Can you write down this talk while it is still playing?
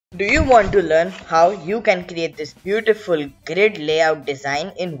Do you want to learn how you can create this beautiful grid layout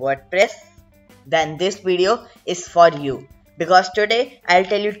design in WordPress? Then this video is for you, because today I'll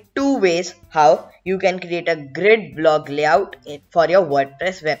tell you two ways how you can create a grid blog layout for your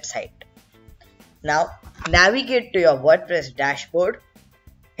WordPress website. Now navigate to your WordPress dashboard,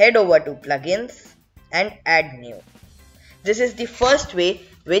 head over to plugins and add new. This is the first way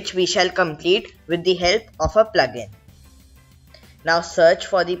which we shall complete with the help of a plugin. Now search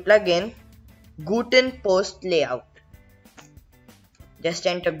for the plugin Guten Post Layout. Just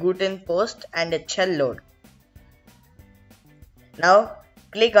enter Guten Post and it shall load. Now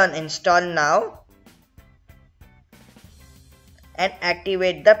click on Install Now and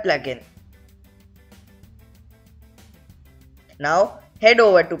activate the plugin. Now head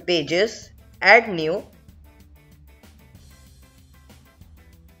over to Pages, add new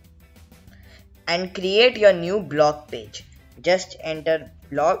and create your new blog page. Just enter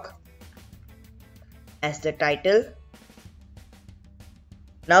blog as the title.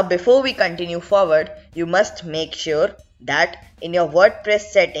 Now before we continue forward, you must make sure that in your WordPress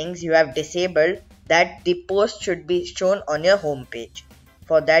settings you have disabled that the post should be shown on your home page.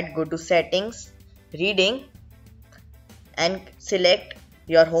 For that, go to Settings, Reading and select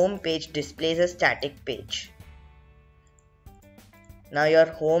your home page displays a static page. Now your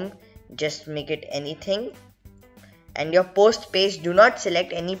home, just make it anything. And your post page, do not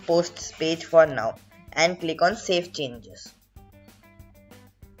select any posts page for now and click on Save Changes.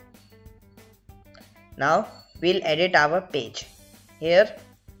 Now we'll edit our page. Here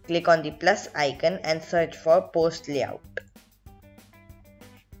click on the plus icon and search for post layout.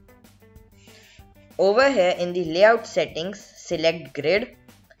 Over here in the layout settings, select grid,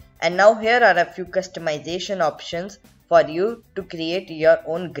 and now here are a few customization options for you to create your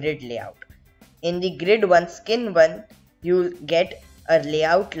own grid layout. In the grid 1 skin 1, you'll get a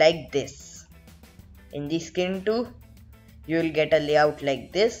layout like this. In the skin 2, you'll get a layout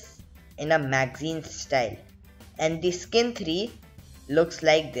like this in a magazine style. And the skin 3 looks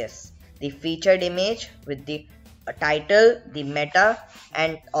like this. The featured image with the title, the meta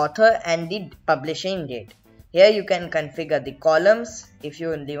and author and the publishing date. Here you can configure the columns if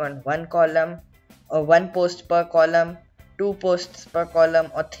you only want one column or one post per column, 2 posts per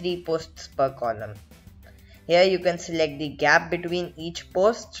column or 3 posts per column. Here you can select the gap between each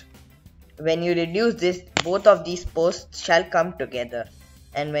post. When you reduce this, both of these posts shall come together,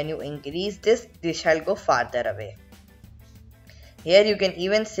 and when you increase this, this shall go farther away. Here you can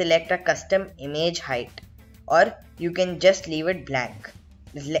even select a custom image height, or you can just leave it blank.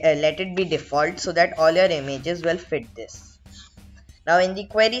 Let it be default so that all your images will fit this. Now in the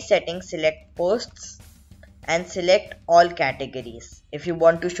query settings, select posts and select all categories if you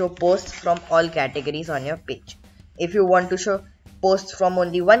want to show posts from all categories on your page. If you want to show posts from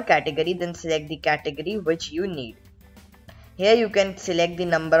only one category, then select the category which you need. Here you can select the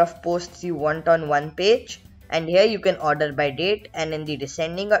number of posts you want on one page, and here you can order by date and in the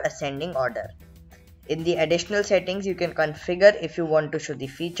descending or ascending order. In the additional settings, you can configure if you want to show the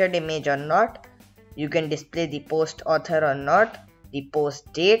featured image or not. You can display the post author or not, the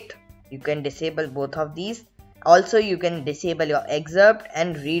post date. You can disable both of these. Also, you can disable your excerpt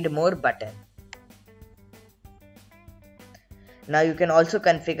and read more button. Now you can also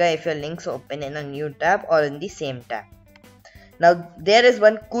configure if your links open in a new tab or in the same tab. Now there is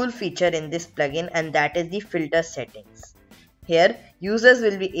one cool feature in this plugin, and that is the filter settings. Here users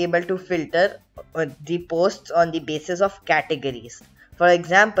will be able to filter the posts on the basis of categories. For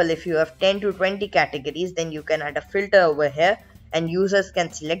example, if you have 10 to 20 categories, then you can add a filter over here and users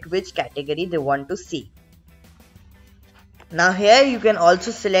can select which category they want to see. Now here you can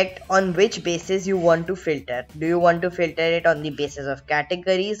also select on which basis you want to filter. Do you want to filter it on the basis of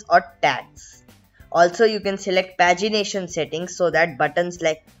categories or tags? Also you can select pagination settings so that buttons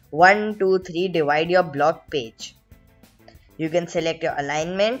like 1, 2, 3 divide your blog page. You can select your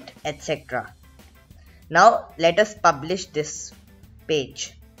alignment, etc. Now let us publish this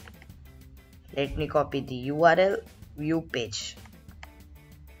page. Let me copy the URL, view page.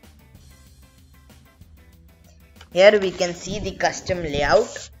 Here we can see the custom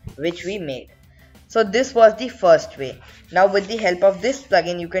layout which we made. So this was the first way. Now with the help of this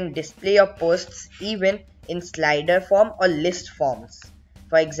plugin, you can display your posts even in slider form or list forms.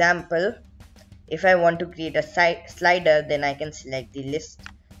 For example, if I want to create a slider, then I can select the list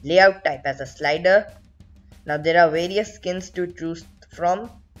layout type as a slider. Now there are various skins to choose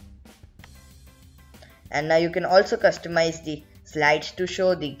from. And now you can also customize the slides to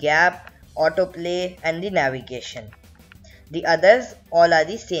show the gap, autoplay and the navigation. The others all are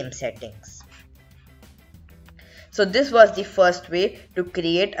the same settings. So this was the first way to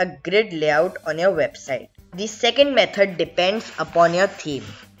create a grid layout on your website. The second method depends upon your theme.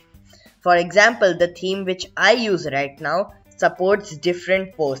 For example, the theme which I use right now supports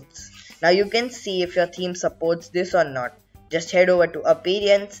different posts. Now you can see if your theme supports this or not. Just head over to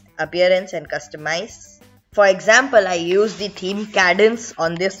appearance and customize. For example, I use the theme Cadence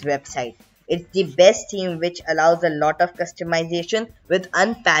on this website. It's the best theme which allows a lot of customization with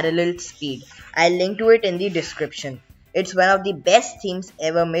unparalleled speed. I'll link to it in the description. It's one of the best themes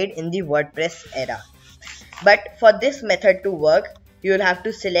ever made in the WordPress era. But for this method to work, you will have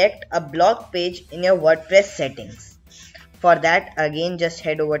to select a blog page in your WordPress settings. For that, again just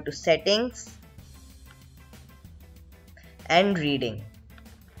head over to settings and reading.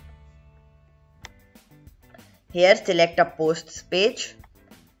 Here select a posts page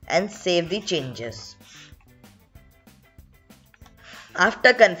and save the changes.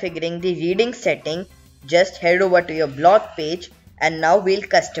 After configuring the reading setting, just head over to your blog page and now we'll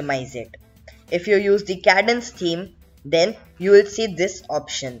customize it. If you use the Cadence theme, then you will see this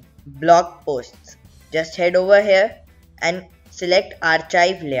option, blog posts. Just head over here and select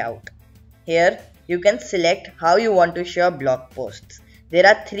archive layout. Here you can select how you want to show blog posts. There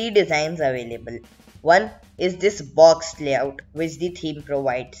are 3 designs available. One is this box layout which the theme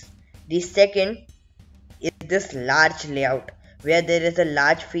provides. The second is this large layout where there is a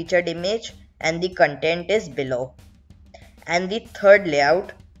large featured image and the content is below. And the third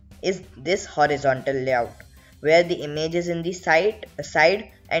layout is this horizontal layout where the image is in the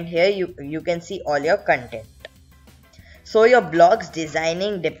side and here you can see all your content. So your blog's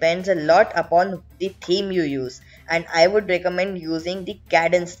designing depends a lot upon the theme you use, and I would recommend using the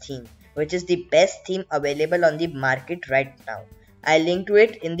Cadence theme, which is the best theme available on the market right now. I'll link to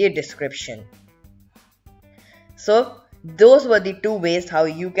it in the description. So those were the 2 ways how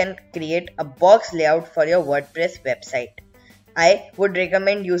you can create a box layout for your WordPress website. I would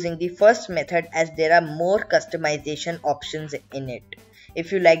recommend using the first method as there are more customization options in it.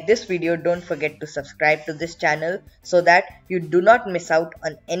 If you like this video, don't forget to subscribe to this channel so that you do not miss out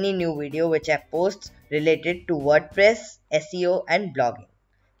on any new video which I post related to WordPress, SEO and blogging.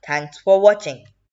 Thanks for watching.